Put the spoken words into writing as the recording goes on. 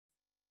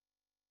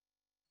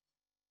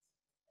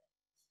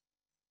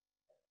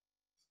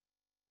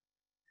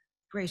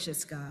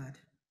Gracious God,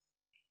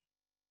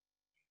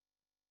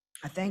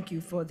 I thank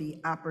you for the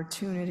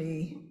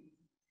opportunity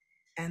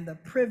and the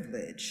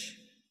privilege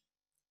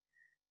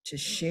to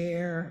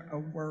share a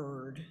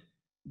word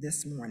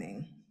this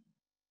morning.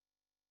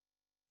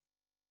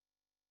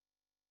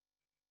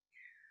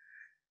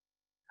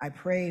 I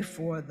pray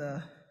for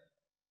the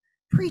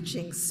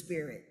preaching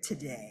spirit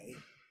today.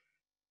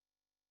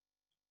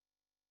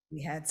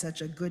 We had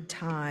such a good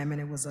time,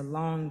 and it was a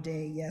long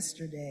day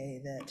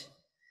yesterday that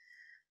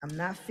I'm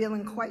not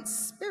feeling quite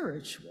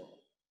spiritual.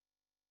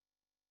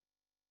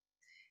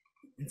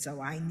 And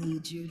so I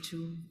need you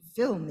to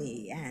fill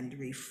me and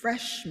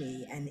refresh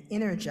me and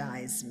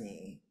energize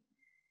me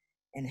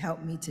and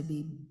help me to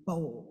be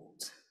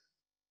bold.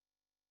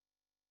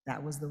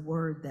 That was the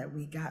word that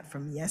we got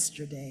from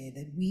yesterday,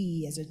 that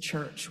we as a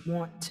church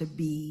want to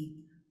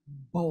be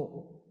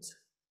bold.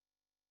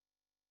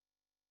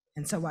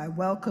 And so I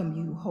welcome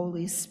you,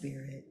 Holy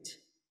Spirit,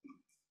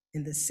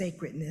 in the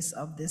sacredness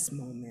of this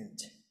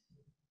moment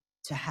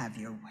to have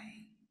your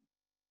way.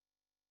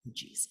 In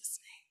Jesus'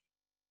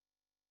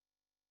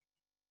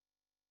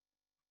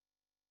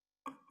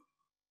 name.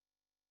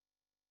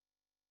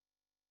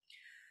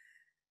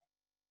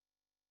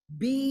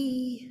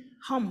 Be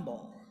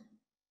humble.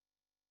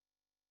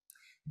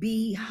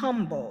 Be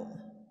humble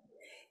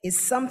is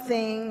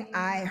something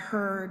I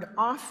heard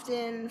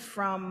often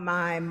from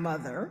my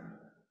mother,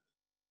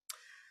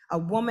 a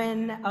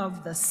woman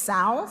of the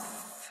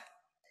South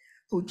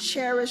who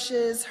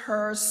cherishes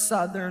her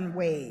Southern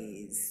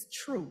ways,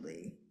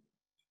 truly,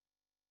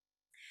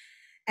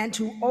 and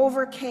who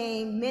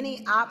overcame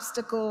many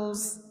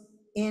obstacles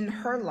in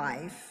her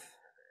life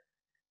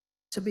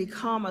to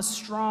become a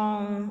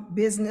strong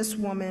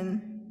businesswoman,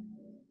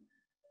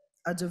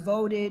 a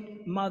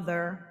devoted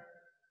mother,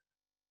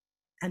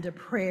 and a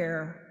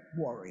prayer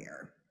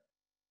warrior.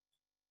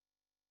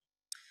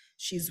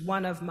 She's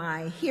one of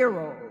my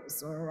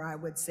heroes, or I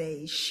would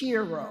say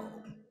shero,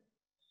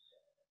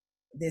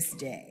 this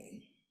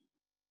day.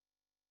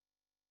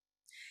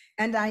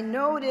 And I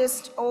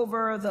noticed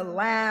over the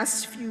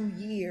last few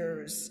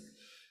years,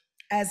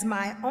 as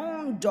my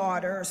own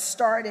daughter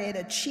started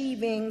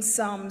achieving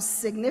some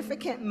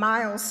significant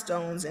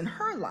milestones in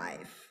her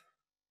life,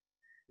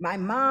 my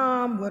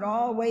mom would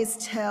always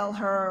tell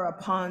her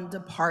upon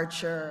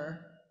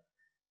departure,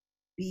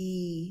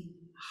 be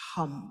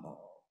humble.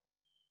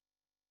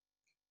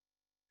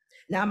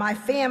 Now, my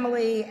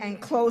family and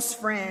close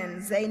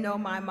friends, they know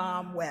my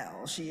mom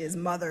well. She is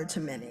mother to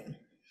many.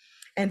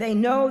 And they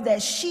know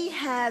that she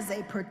has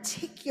a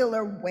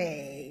particular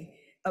way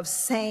of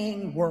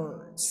saying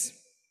words.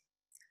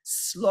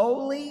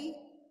 Slowly,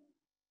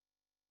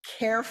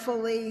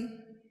 carefully,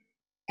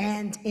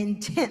 and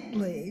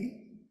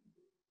intently.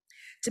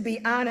 To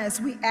be honest,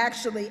 we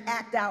actually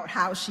act out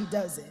how she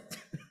does it.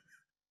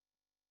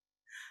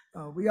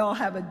 We all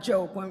have a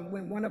joke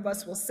when one of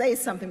us will say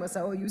something, we'll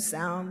say, oh, you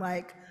sound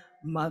like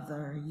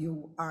Mother.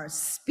 You are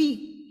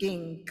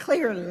speaking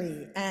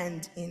clearly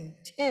and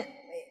intently.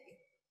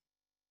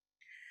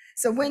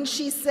 So when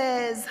she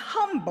says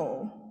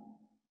humble,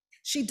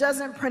 she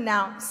doesn't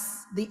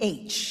pronounce the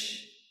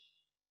H.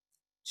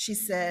 She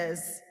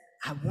says,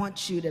 I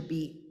want you to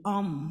be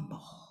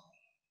humble.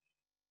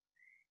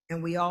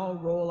 And we all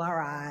roll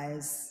our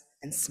eyes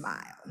and smile.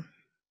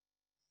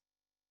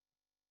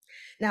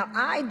 Now,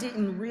 I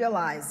didn't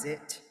realize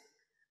it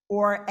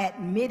or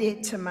admit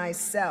it to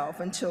myself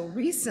until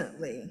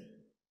recently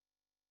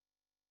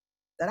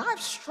that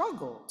I've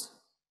struggled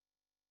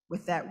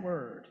with that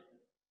word.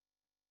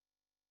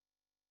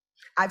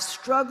 I've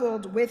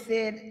struggled with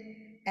it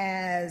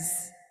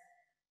as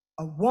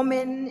a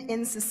woman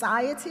in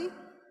society,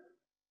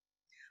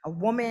 a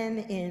woman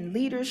in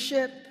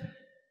leadership.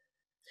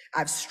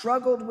 I've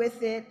struggled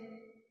with it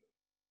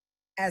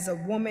as a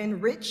woman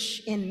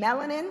rich in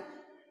melanin,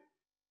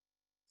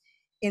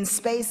 in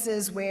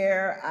spaces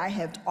where I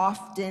have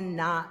often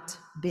not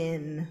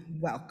been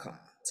welcomed.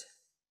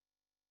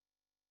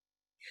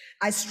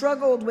 I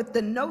struggled with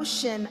the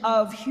notion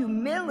of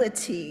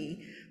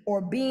humility or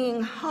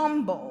being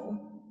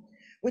humble,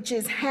 which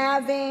is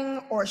having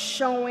or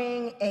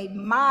showing a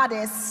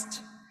modest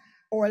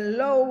or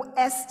low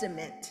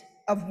estimate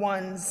of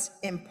one's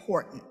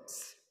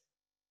importance.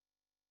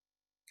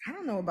 I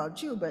don't know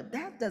about you, but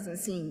that doesn't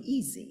seem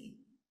easy.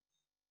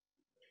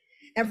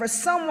 And for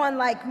someone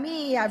like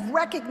me, I've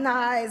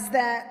recognized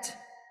that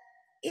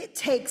it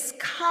takes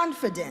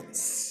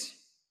confidence,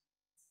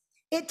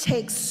 it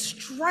takes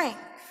strength,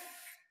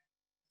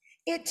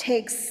 it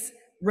takes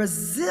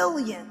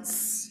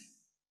resilience,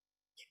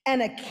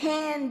 and a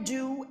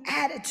can-do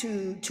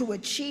attitude to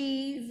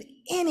achieve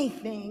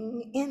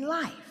anything in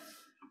life.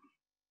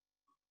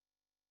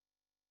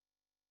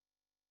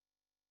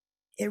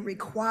 It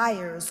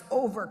requires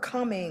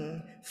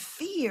overcoming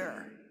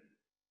fear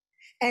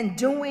and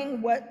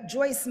doing what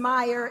Joyce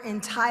Meyer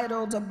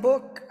entitled a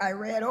book I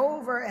read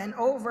over and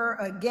over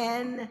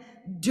again,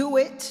 Do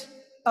It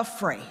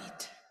Afraid.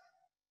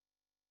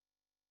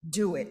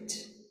 Do it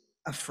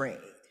afraid.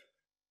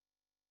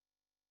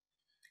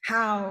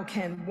 How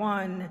can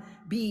one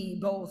be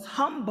both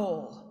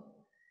humble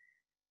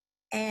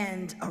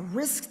and a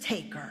risk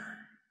taker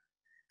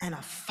and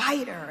a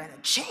fighter and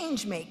a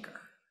change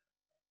maker?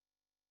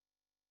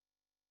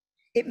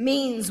 It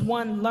means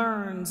one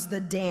learns the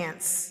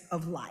dance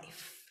of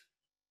life.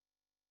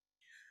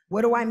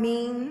 What do I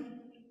mean?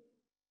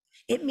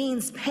 It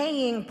means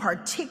paying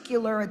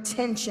particular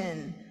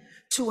attention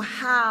to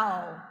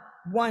how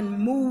one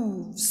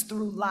moves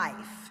through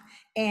life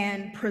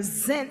and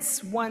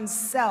presents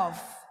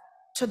oneself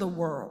to the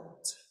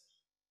world.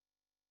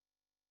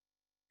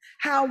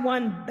 How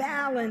one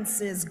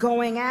balances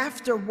going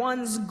after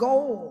one's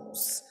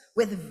goals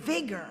with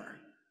vigor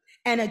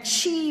and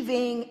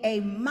achieving a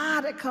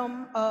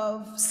modicum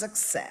of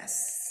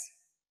success,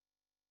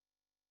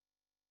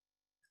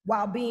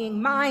 while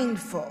being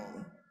mindful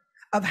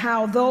of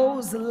how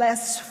those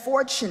less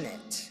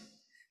fortunate,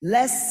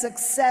 less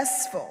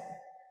successful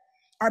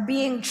are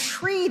being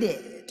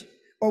treated,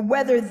 or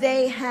whether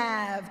they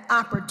have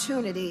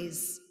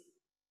opportunities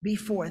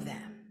before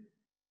them.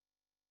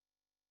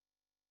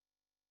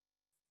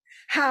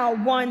 How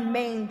one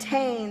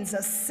maintains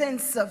a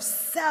sense of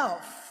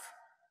self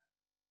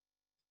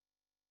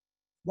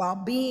while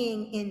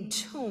being in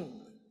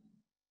tune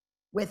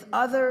with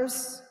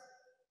others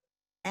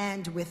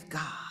and with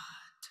God.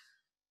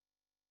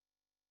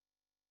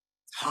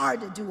 It's hard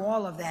to do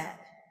all of that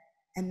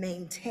and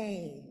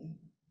maintain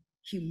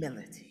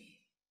humility.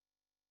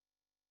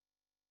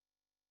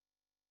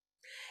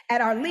 At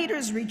our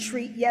leaders'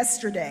 retreat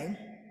yesterday,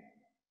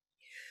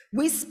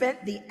 we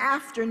spent the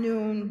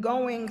afternoon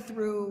going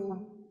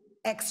through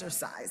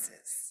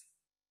exercises,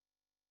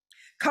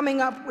 coming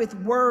up with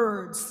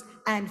words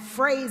and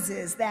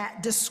phrases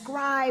that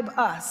describe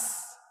us,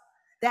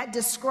 that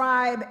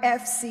describe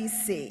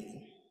FCC.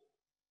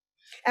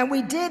 And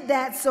we did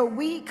that so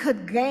we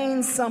could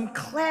gain some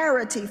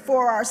clarity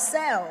for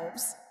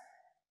ourselves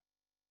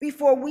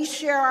before we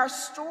share our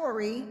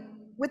story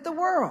with the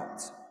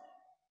world.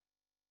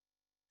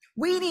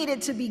 We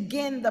needed to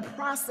begin the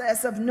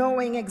process of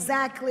knowing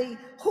exactly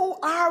who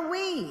are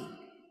we.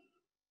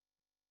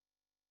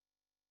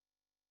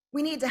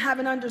 We need to have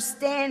an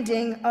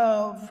understanding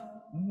of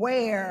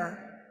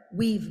where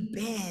we've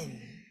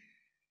been.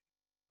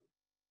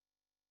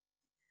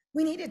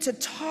 We needed to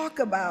talk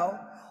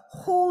about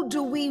who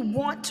do we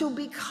want to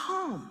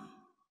become.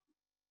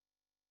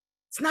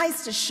 It's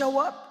nice to show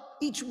up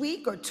each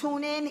week or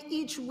tune in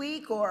each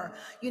week, or,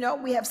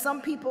 we have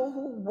some people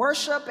who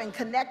worship and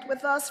connect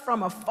with us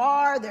from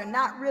afar. They're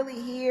not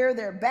really here,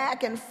 they're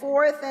back and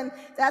forth, and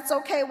that's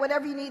okay,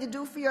 whatever you need to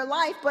do for your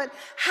life. But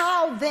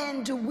how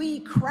then do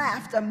we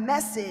craft a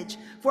message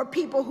for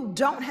people who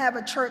don't have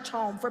a church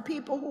home, for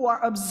people who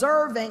are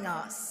observing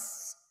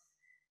us?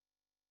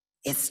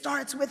 It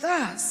starts with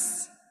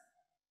us.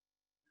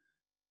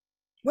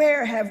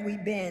 Where have we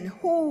been?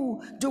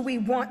 Who do we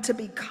want to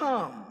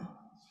become?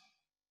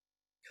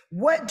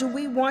 What do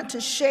we want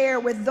to share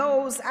with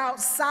those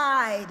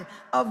outside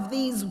of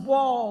these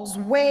walls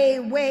way,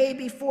 way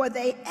before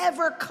they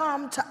ever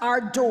come to our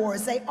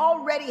doors? They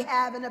already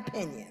have an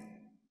opinion.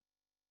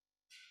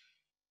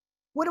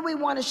 What do we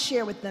want to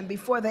share with them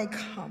before they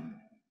come,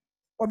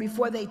 or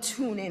before they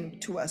tune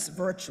in to us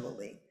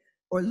virtually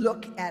or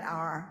look at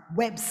our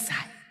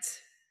website?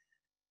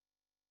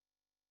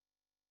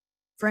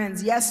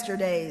 Friends,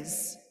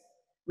 yesterday's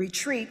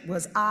retreat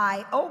was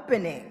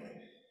eye-opening.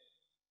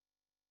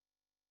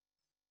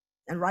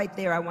 And right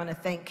there, I want to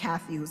thank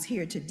Kathy, who's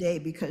here today,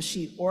 because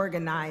she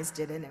organized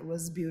it and it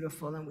was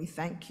beautiful, and we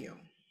thank you.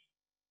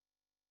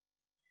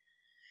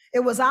 It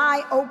was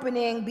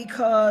eye-opening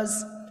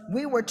because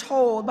we were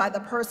told by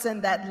the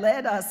person that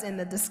led us in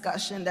the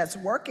discussion, that's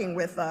working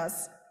with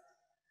us,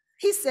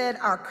 he said,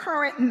 our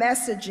current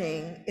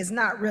messaging is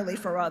not really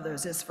for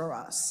others, it's for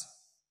us.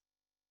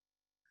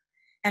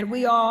 And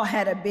we all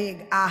had a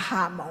big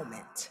aha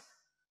moment.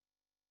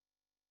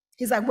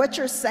 He's like, what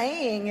you're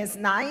saying is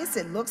nice,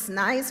 it looks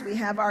nice. We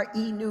have our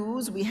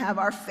e-news, we have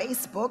our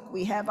Facebook,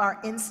 we have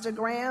our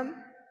Instagram.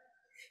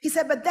 He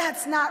said, but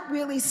that's not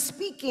really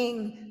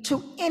speaking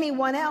to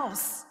anyone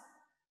else.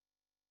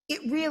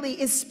 It really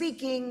is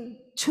speaking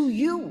to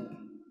you,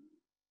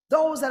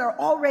 those that are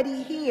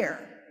already here.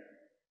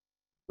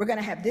 We're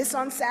gonna have this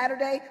on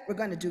Saturday, we're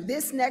gonna do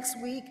this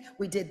next week,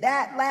 we did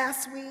that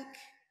last week.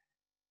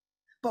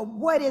 But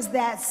what is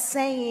that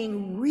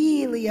saying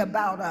really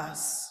about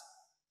us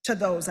to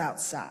those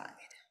outside?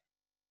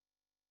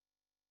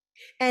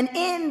 And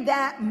in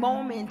that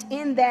moment,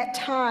 in that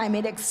time,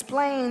 it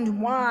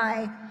explained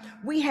why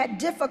we had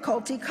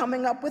difficulty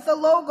coming up with a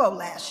logo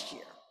last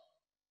year.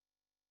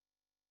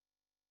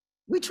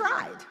 We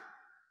tried.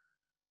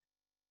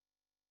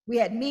 We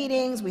had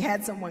meetings, we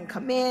had someone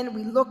come in,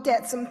 we looked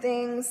at some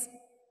things,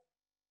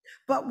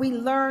 but we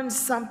learned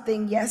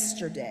something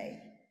yesterday.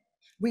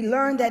 We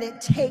learned that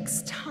it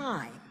takes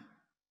time.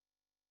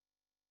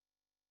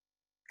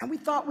 And we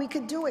thought we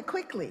could do it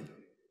quickly.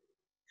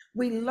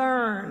 We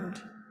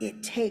learned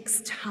it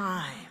takes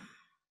time.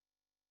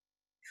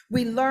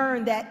 We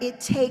learned that it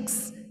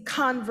takes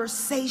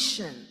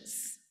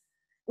conversations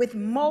with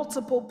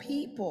multiple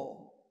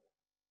people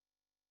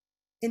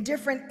in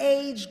different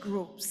age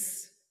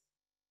groups,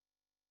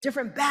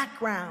 different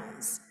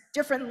backgrounds,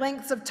 different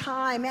lengths of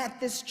time at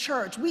this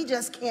church. We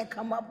just can't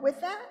come up with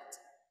that.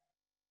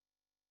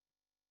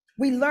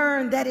 We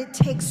learned that it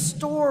takes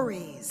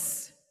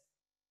stories.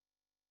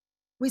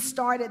 We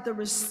started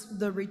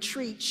the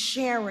retreat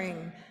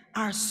sharing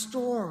our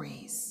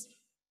stories.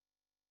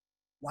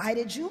 Why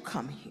did you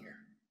come here?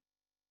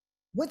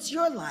 What's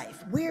your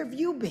life? Where have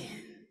you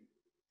been?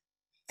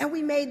 And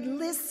we made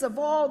lists of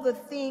all the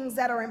things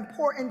that are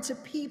important to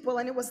people,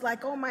 and it was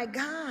like, oh my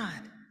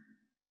God,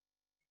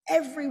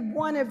 every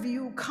one of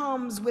you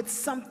comes with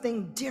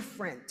something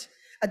different,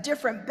 a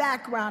different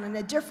background and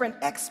a different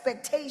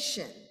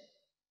expectation.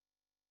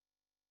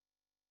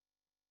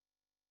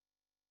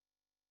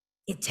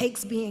 It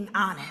takes being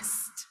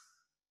honest.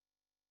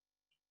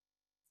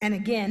 And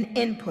again,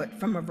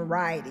 input from a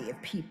variety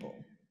of people.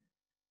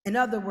 In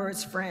other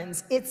words,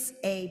 friends, it's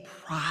a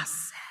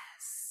process.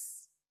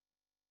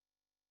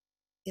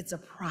 It's a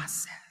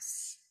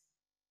process.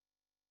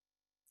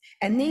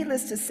 And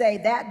needless to say,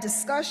 that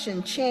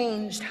discussion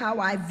changed how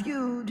I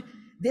viewed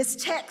this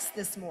text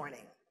this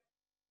morning.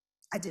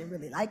 I didn't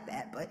really like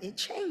that, but it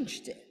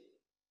changed it.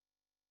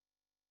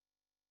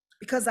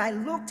 Because I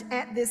looked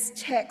at this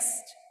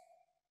text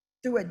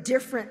through a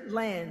different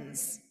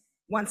lens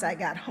once I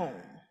got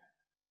home.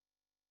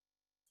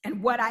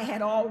 And what I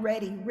had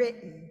already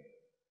written,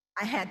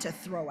 I had to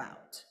throw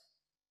out.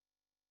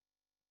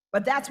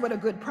 But that's what a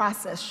good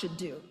process should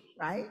do,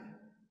 right?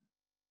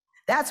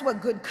 That's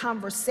what good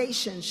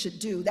conversation should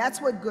do. That's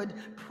what good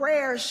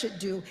prayer should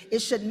do. It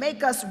should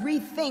make us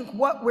rethink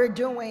what we're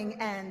doing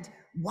and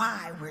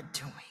why we're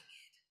doing it.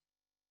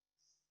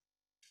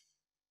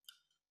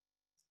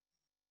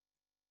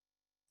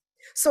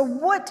 So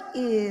what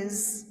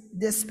is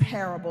this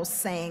parable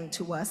saying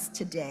to us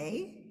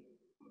today?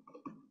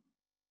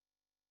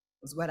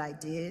 Was what I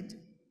did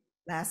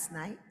last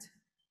night.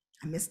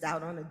 I missed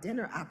out on a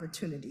dinner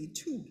opportunity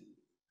too,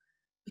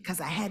 because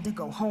I had to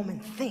go home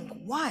and think,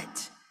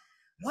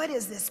 what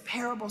is this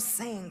parable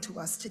saying to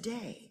us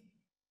today?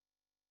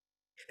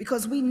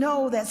 Because we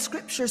know that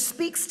Scripture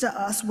speaks to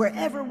us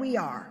wherever we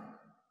are,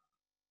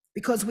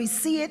 because we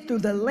see it through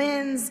the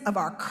lens of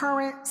our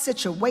current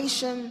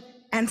situation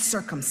and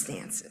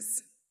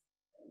circumstances.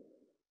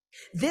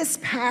 This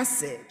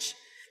passage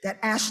that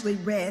Ashley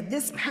read,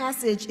 this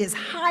passage is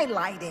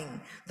highlighting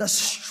the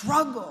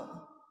struggle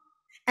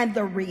and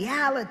the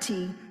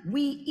reality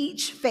we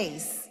each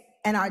face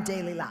in our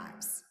daily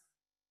lives.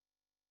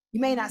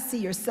 You may not see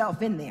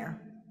yourself in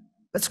there,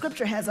 but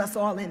Scripture has us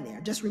all in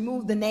there. Just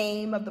remove the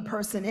name of the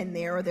person in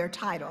there or their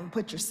title and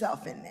put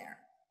yourself in there.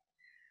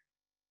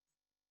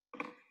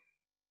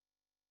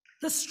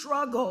 The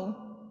struggle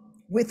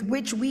with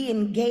which we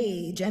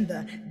engage and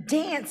the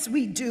dance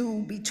we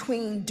do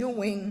between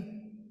doing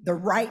the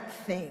right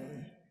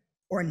thing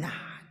or not.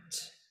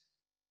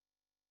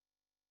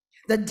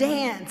 The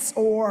dance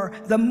or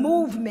the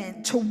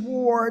movement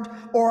toward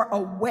or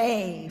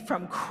away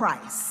from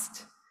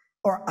Christ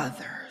or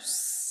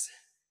others.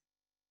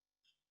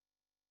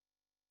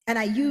 And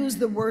I use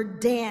the word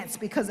dance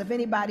because if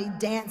anybody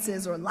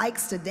dances or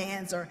likes to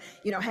dance or,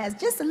 has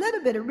just a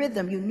little bit of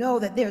rhythm, you know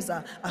that there's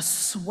a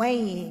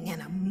swaying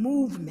and a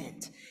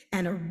movement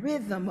and a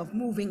rhythm of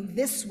moving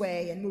this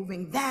way and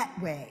moving that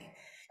way.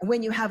 And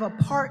when you have a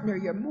partner,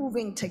 you're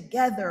moving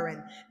together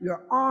and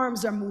your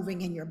arms are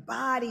moving and your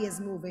body is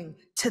moving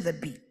to the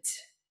beat.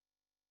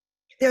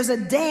 There's a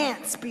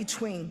dance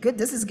between,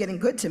 this is getting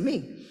good to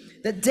me.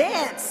 The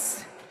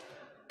dance,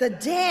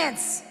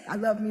 I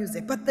love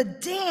music, but the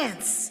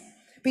dance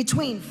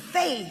between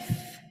faith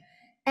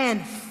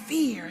and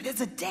fear. There's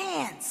a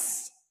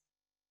dance.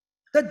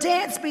 The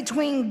dance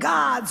between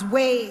God's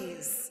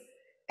ways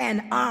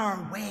and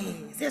our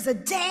ways. There's a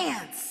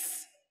dance.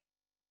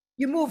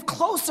 You move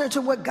closer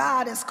to what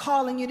God is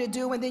calling you to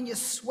do, and then you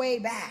sway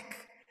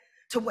back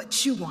to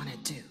what you want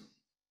to do,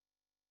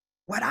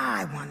 what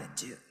I want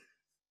to do.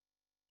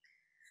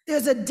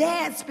 There's a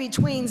dance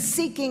between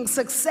seeking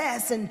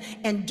success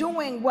and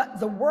doing what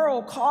the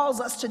world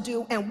calls us to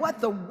do and what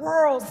the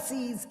world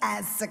sees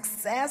as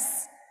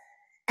success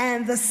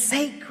and the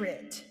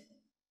sacred.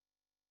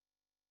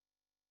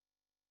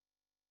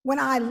 When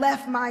I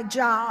left my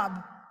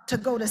job to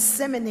go to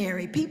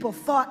seminary, people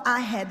thought I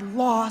had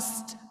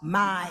lost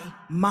my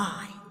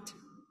mind.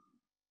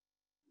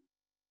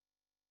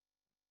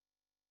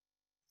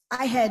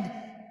 I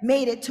had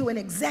made it to an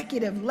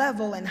executive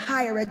level in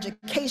higher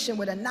education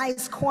with a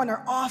nice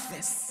corner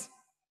office,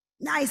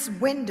 nice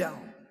window.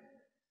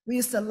 We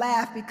used to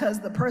laugh because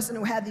the person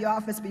who had the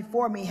office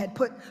before me had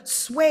put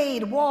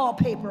suede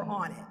wallpaper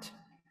on it.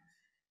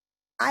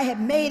 I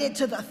had made it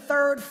to the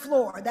third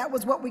floor. That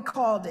was what we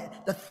called it,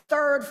 the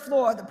third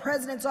floor. The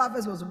president's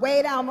office was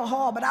way down the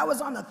hall, but I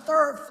was on the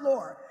third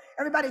floor.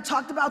 Everybody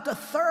talked about the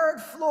third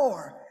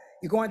floor.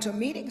 You're going to a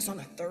meeting, it's on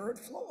the third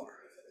floor.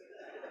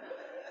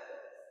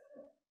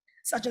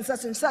 Such and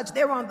such and such,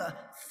 they're on the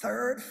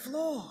third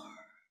floor.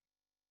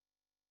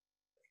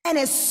 And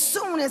as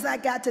soon as I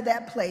got to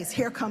that place,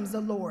 here comes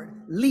the Lord,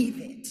 leave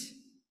it.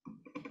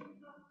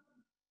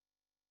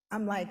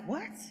 I'm like,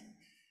 what?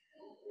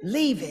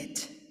 Leave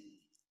it.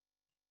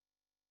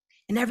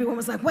 And everyone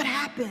was like, what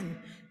happened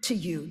to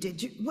you?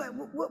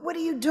 What are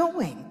you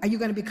doing? Are you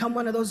going to become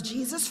one of those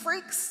Jesus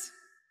freaks?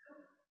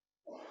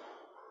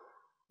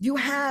 You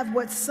have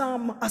what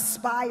some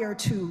aspire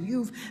to.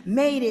 You've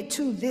made it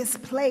to this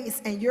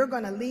place and you're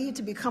going to leave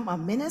to become a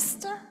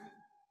minister?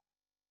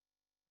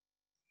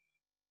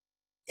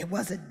 It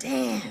was a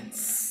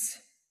dance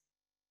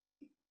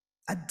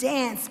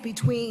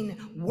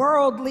between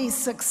worldly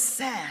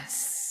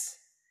success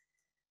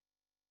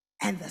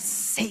and the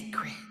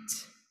sacred.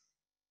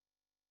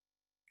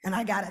 And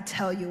I gotta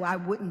tell you, I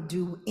wouldn't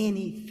do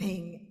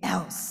anything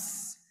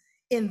else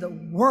in the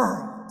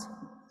world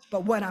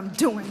but what I'm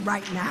doing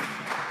right now.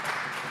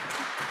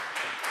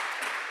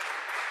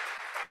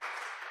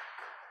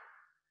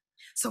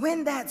 So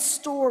in that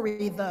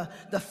story, the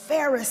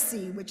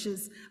Pharisee, which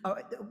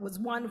was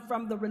one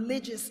from the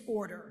religious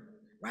order,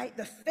 right?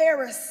 The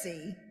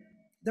Pharisee,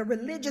 the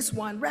religious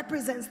one,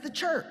 represents the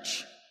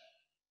church.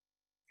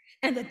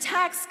 And the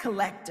tax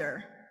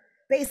collector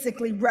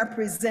basically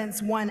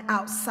represents one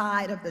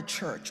outside of the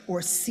church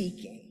or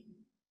seeking.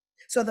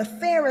 So the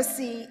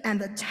Pharisee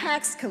and the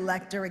tax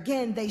collector,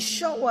 again, they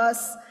show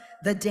us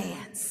the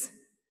dance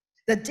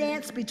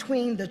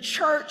between the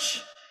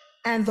church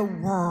and the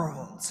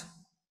world.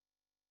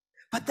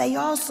 But they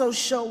also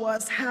show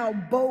us how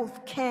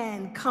both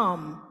can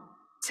come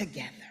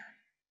together.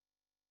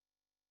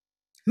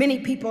 Many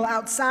people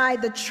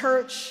outside the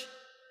church,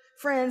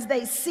 friends,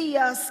 they see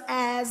us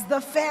as the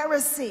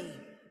Pharisee.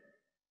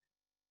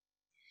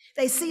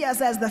 They see us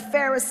as the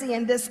Pharisee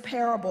in this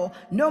parable,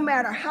 no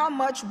matter how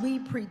much we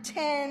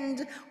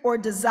pretend or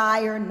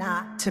desire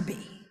not to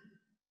be.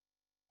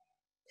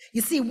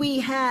 You see, we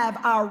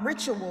have our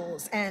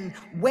rituals and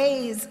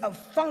ways of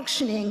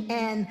functioning,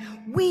 and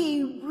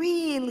we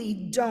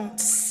really don't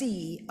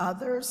see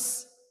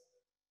others.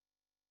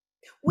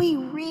 We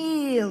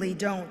really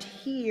don't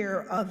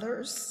hear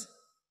others.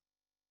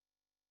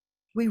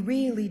 We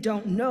really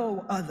don't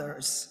know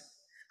others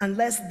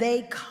unless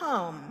they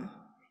come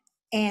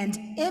and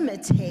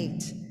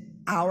imitate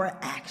our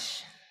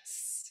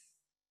actions.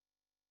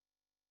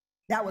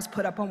 That was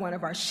put up on one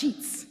of our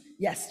sheets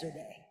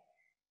yesterday.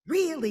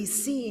 Really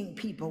seeing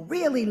people,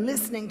 really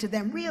listening to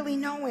them, really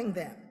knowing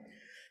them.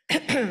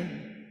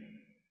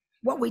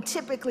 What we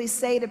typically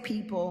say to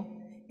people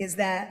is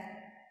that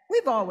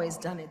we've always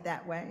done it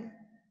that way.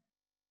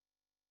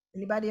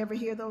 Anybody ever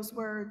hear those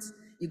words?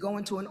 You go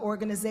into an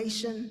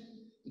organization,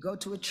 you go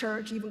to a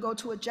church, even go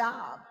to a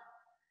job,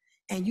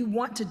 and you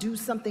want to do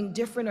something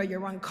different or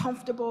you're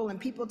uncomfortable, and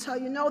people tell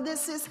you, no,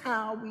 this is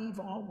how we've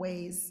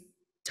always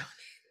done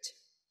it.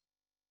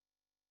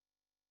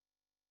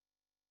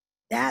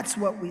 That's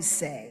what we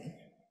say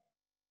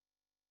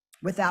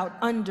without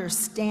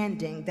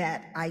understanding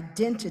that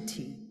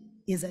identity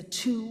is a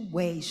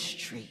two-way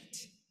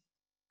street,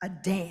 a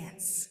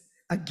dance,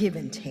 a give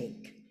and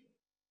take.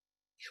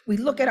 We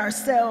look at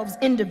ourselves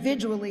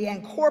individually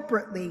and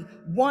corporately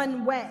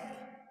one way,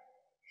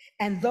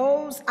 and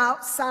those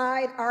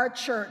outside our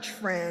church,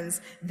 friends,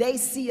 they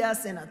see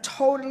us in a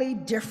totally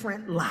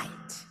different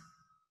light.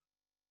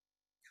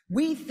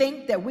 We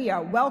think that we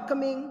are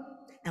welcoming,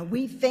 and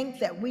we think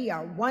that we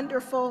are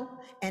wonderful,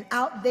 and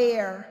out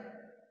there,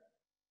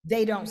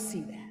 they don't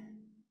see that.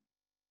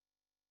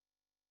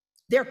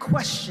 They're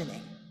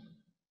questioning.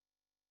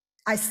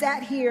 I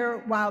sat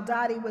here while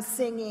Dottie was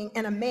singing,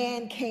 and a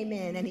man came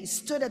in, and he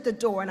stood at the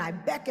door, and I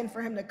beckoned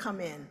for him to come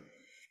in,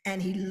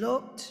 and he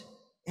looked,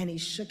 and he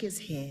shook his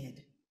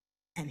head,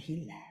 and he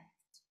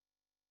left.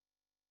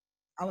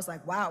 I was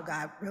like, wow,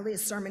 God, really a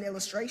sermon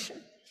illustration?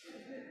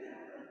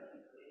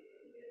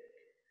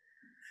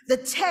 The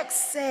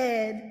text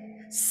said,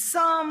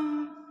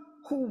 some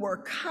who were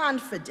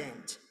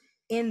confident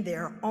in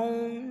their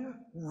own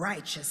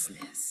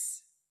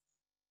righteousness.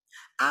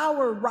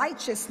 Our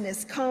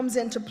righteousness comes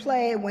into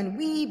play when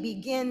we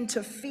begin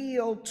to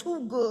feel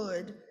too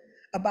good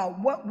about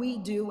what we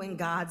do in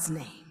God's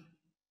name.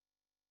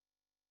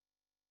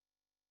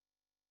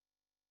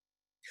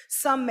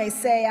 Some may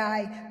say,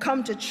 I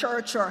come to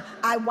church or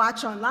I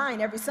watch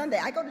online every Sunday.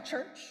 I go to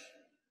church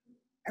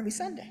every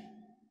Sunday.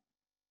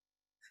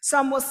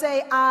 Some will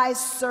say, I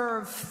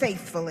serve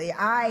faithfully.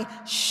 I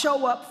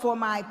show up for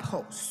my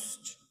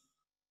post.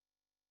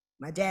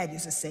 My dad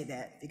used to say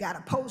that. If you got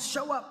a post,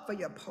 show up for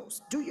your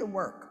post. Do your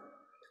work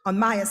on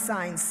my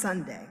assigned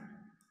Sunday.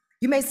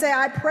 You may say,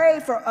 I pray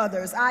for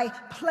others. I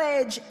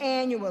pledge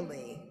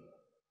annually,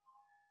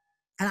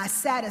 and I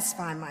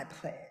satisfy my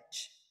pledge.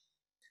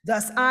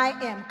 Thus, I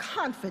am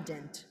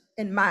confident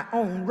in my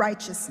own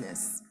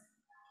righteousness.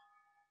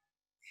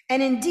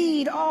 And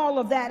indeed, all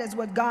of that is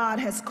what God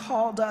has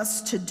called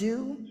us to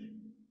do.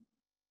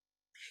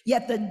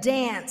 Yet the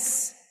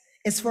dance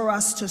is for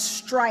us to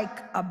strike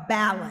a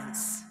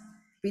balance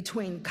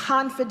between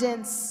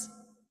confidence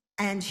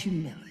and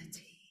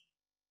humility.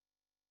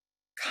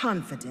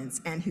 Confidence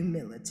and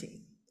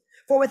humility.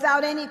 For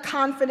without any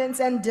confidence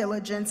and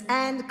diligence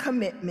and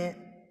commitment,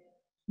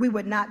 we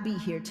would not be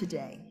here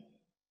today.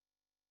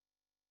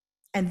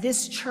 And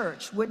this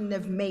church wouldn't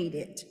have made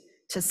it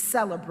to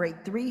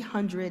celebrate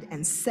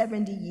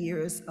 370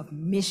 years of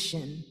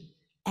mission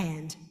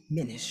and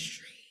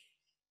ministry.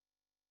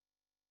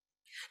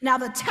 Now,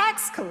 the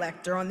tax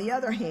collector, on the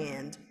other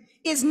hand,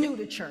 is new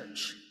to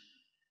church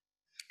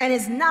and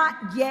is not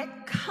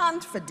yet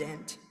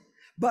confident,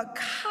 but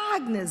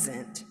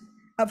cognizant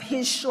of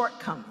his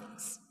shortcomings.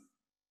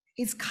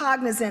 He's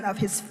cognizant of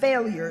his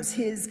failures,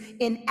 his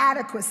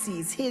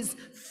inadequacies, his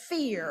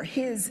fear,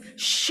 his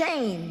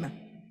shame,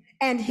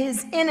 and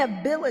his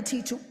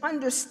inability to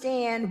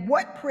understand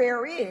what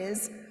prayer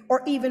is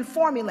or even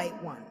formulate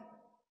one.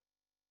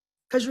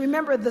 Because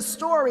remember, the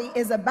story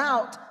is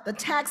about the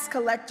tax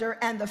collector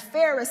and the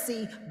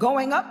Pharisee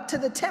going up to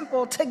the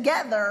temple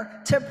together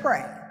to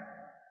pray.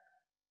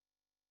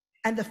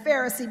 And the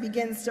Pharisee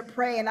begins to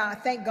pray, and I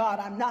thank God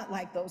I'm not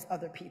like those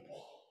other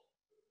people.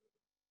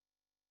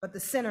 But the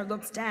sinner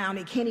looks down,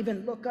 he can't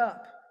even look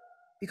up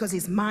because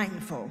he's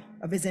mindful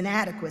of his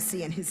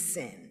inadequacy and his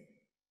sin.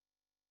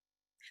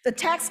 The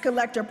tax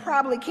collector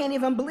probably can't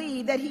even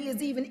believe that he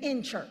is even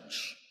in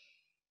church,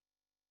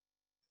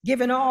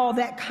 given all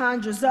that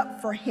conjures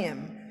up for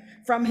him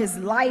from his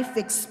life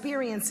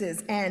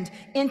experiences and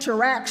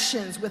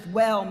interactions with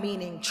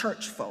well-meaning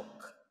church folk.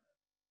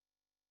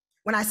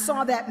 When I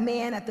saw that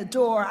man at the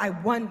door, I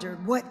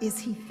wondered, what is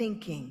he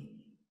thinking?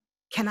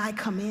 Can I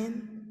come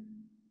in?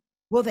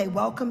 Will they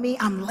welcome me?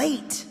 I'm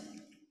late.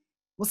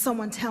 Will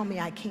someone tell me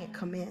I can't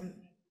come in?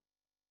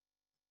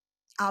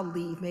 I'll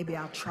leave. Maybe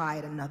I'll try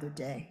it another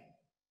day.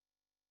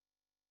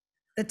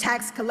 The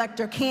tax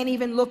collector can't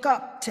even look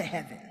up to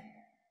heaven.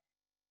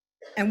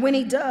 And when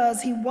he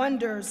does, he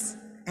wonders,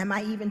 am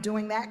I even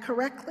doing that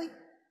correctly?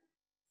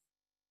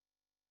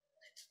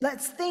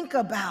 Let's think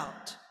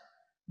about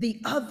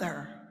the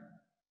other.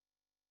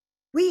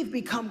 We've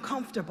become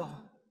comfortable.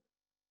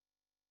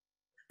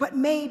 But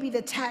maybe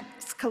the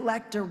tax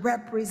collector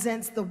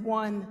represents the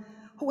one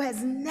who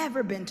has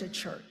never been to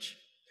church,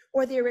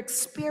 or their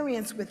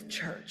experience with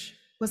church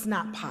was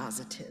not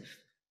positive.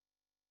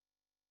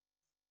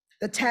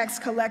 The tax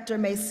collector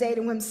may say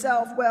to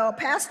himself, well,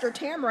 Pastor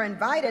Tamara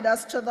invited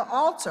us to the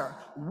altar.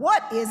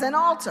 What is an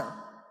altar?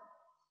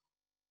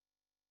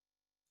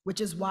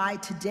 Which is why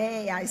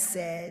today I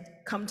said,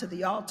 come to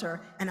the altar,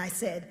 and I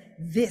said,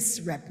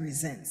 this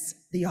represents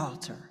the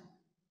altar.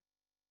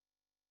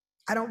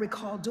 I don't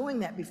recall doing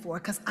that before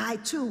because I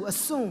too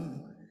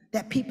assume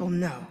that people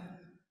know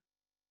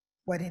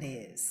what it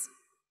is.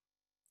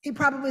 He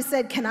probably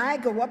said, can I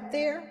go up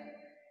there?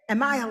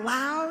 Am I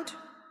allowed?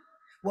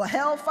 Will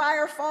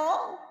hellfire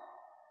fall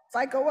if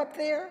I go up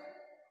there?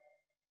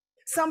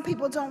 Some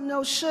people don't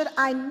know, should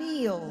I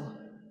kneel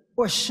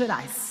or should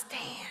I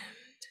stand?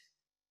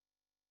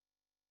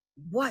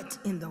 What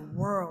in the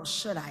world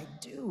should I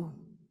do?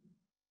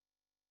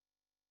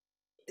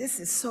 This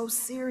is so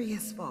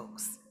serious,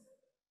 folks,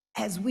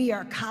 as we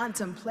are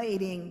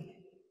contemplating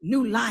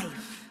new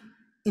life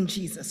in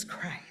Jesus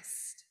Christ.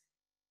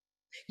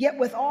 Yet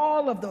with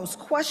all of those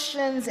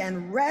questions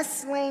and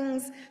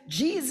wrestlings,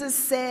 Jesus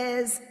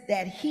says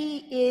that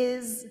he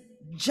is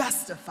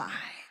justified.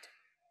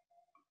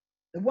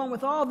 The one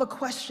with all the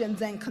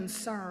questions and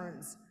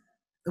concerns,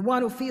 the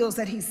one who feels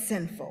that he's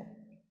sinful.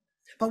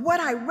 But what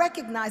I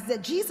recognize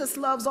that Jesus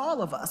loves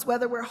all of us,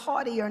 whether we're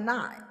haughty or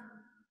not.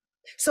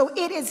 So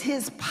it is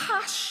his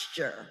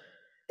posture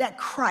that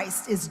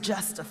Christ is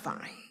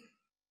justifying.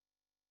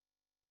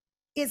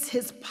 It's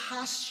his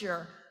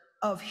posture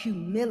of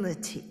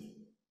humility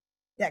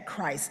that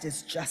Christ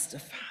is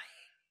justifying.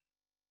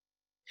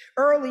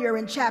 Earlier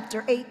in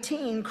chapter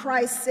 18,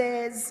 Christ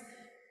says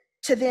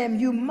to them,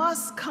 you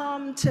must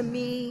come to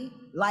me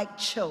like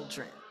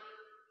children.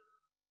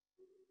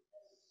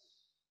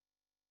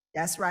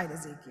 That's right,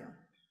 Ezekiel.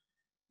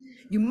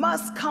 You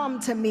must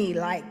come to me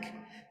like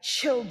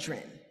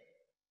children.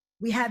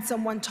 We had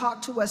someone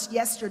talk to us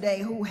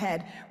yesterday who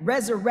had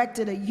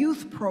resurrected a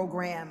youth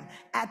program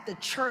at the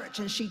church,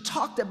 and she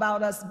talked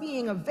about us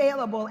being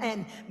available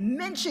and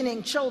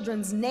mentioning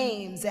children's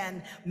names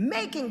and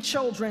making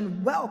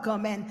children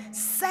welcome and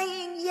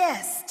saying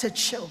yes to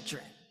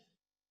children.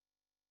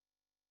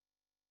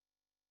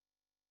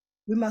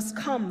 We must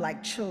come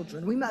like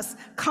children. We must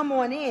come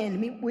on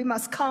in. We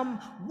must come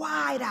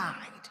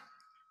wide-eyed.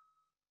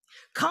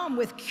 Come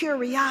with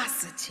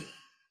curiosity.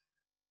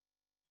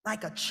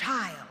 Like a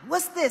child.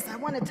 What's this?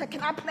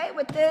 Can I play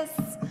with this?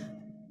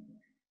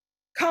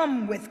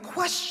 Come with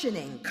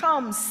questioning.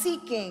 Come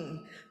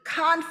seeking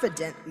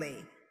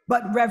confidently,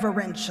 but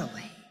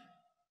reverentially.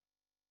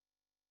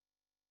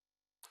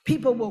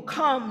 People will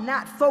come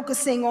not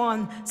focusing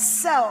on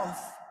self,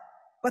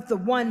 but the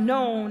one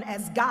known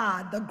as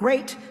God, the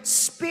great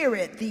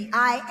Spirit, the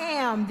I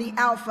am, the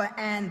Alpha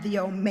and the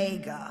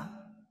Omega.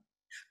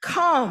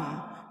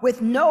 Come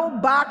with no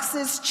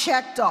boxes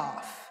checked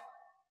off.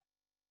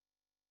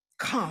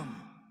 Come.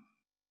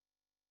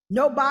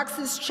 No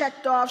boxes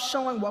checked off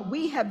showing what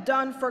we have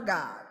done for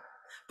God,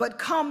 but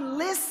come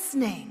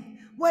listening.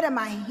 What am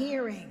I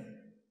hearing?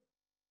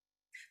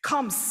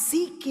 Come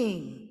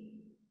seeking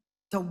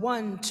the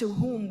one to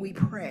whom we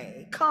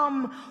pray.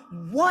 Come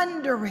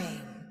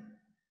wondering,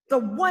 the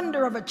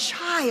wonder of a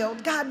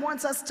child. God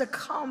wants us to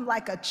come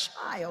like a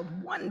child,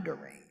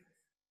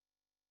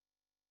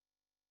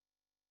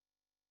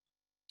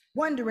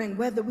 wondering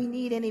whether we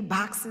need any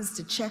boxes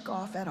to check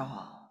off at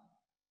all.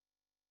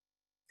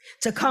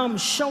 To come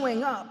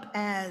showing up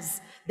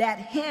as that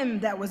hymn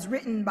that was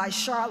written by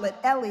Charlotte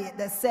Elliott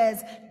that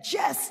says,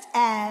 just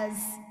as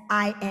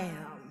I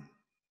am.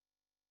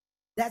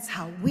 That's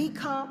how we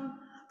come,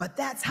 but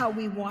that's how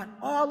we want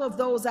all of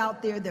those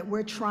out there that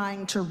we're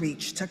trying to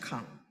reach to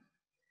come.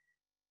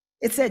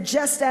 It said,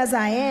 just as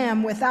I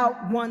am,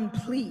 without one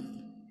plea,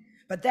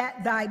 but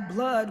that thy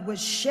blood was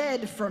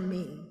shed for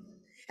me,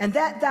 and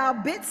that thou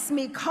bidst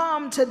me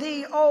come to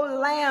thee, O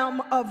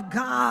Lamb of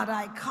God.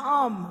 I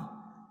come,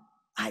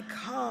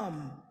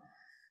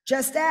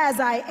 just as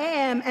I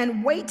am,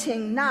 and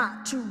waiting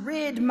not to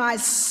rid my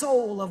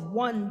soul of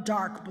one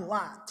dark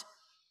blot.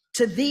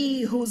 To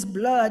thee whose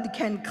blood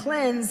can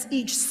cleanse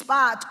each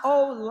spot,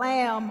 O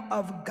Lamb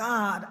of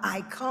God,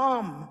 I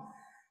come.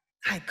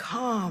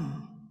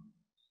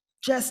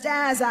 Just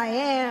as I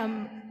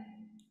am,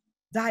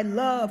 thy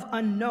love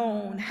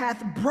unknown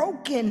hath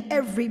broken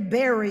every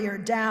barrier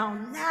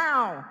down.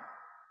 Now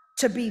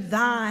to be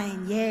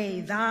thine,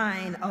 yea,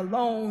 thine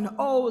alone,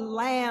 O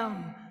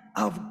Lamb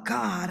of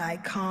God, I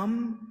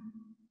come.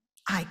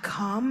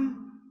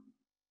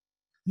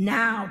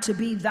 Now to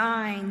be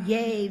thine,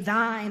 yea,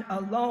 thine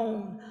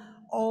alone,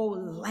 O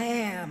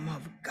Lamb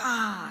of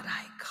God,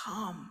 I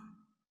come.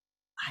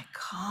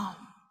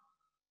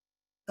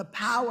 The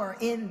power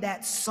in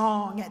that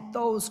song at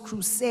those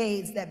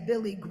crusades that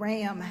Billy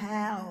Graham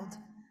held,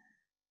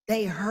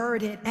 they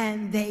heard it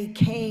and they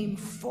came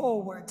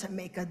forward to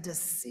make a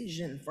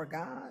decision for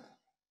God.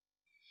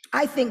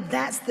 I think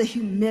that's the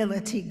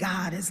humility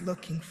God is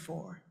looking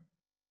for.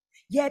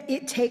 Yet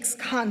it takes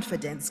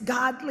confidence,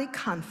 godly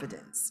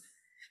confidence,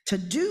 to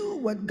do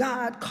what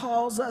God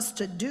calls us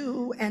to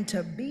do and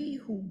to be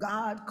who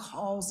God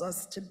calls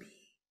us to be.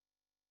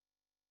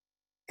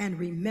 And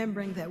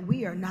remembering that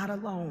we are not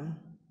alone.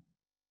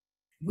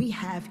 We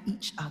have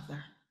each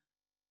other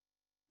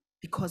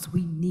because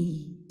we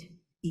need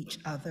each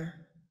other.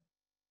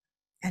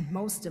 And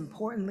most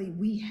importantly,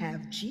 we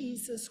have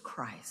Jesus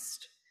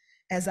Christ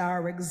as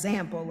our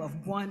example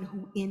of one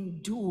who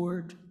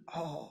endured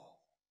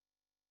all.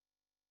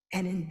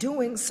 And in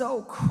doing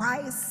so,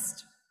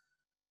 Christ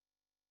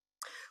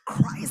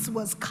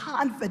was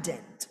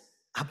confident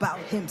about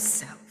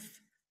himself.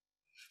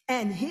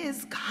 And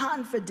his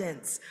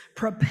confidence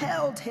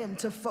propelled him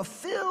to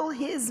fulfill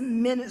his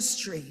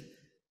ministry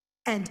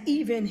and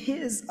even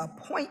his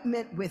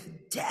appointment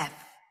with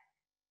death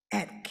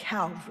at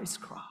Calvary's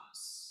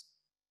cross.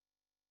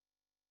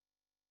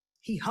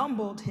 He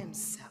humbled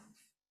himself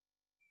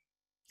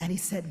and he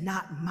said,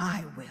 not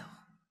my will,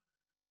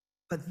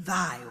 but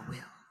thy will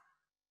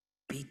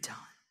be done.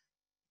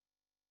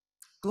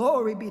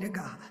 Glory be to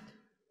God.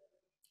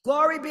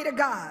 Glory be to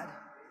God.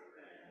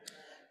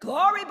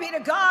 Glory be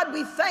to God.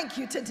 We thank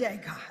you today,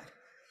 God.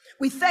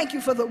 We thank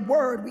you for the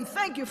word. We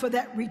thank you for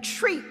that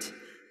retreat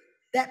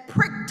that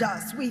pricked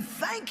us. We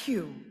thank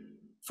you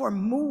for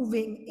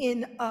moving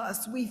in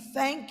us. We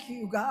thank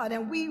you, God,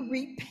 and we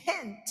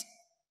repent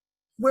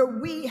where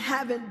we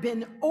haven't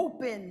been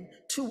open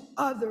to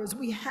others.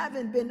 We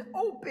haven't been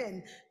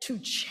open to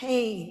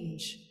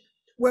change,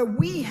 where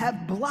we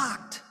have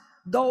blocked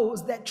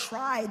those that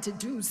tried to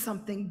do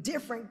something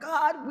different.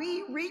 God,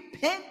 we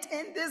repent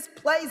in this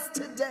place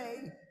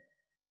today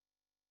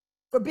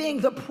for being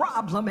the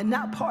problem and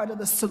not part of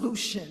the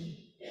solution,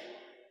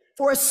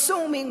 for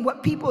assuming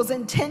what people's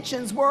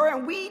intentions were,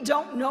 and we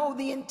don't know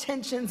the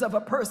intentions of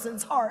a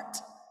person's heart.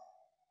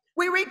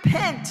 We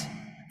repent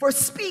for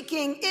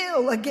speaking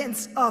ill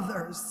against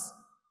others,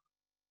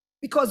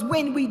 because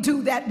when we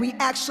do that, we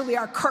actually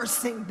are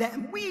cursing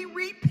them. We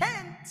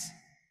repent,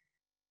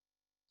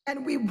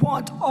 and we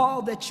want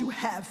all that you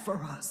have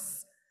for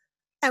us,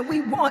 and we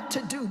want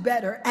to do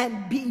better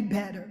and be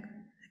better.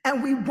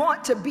 And we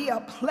want to be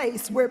a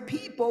place where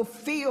people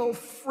feel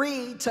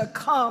free to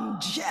come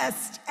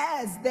just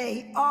as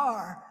they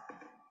are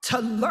to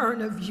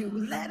learn of you.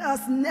 Let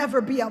us never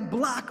be a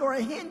block or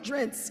a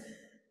hindrance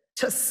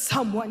to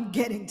someone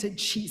getting to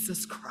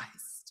Jesus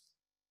Christ.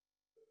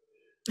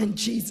 In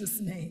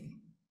Jesus' name,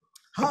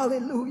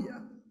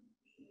 hallelujah.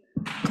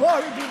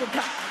 Glory be to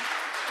God.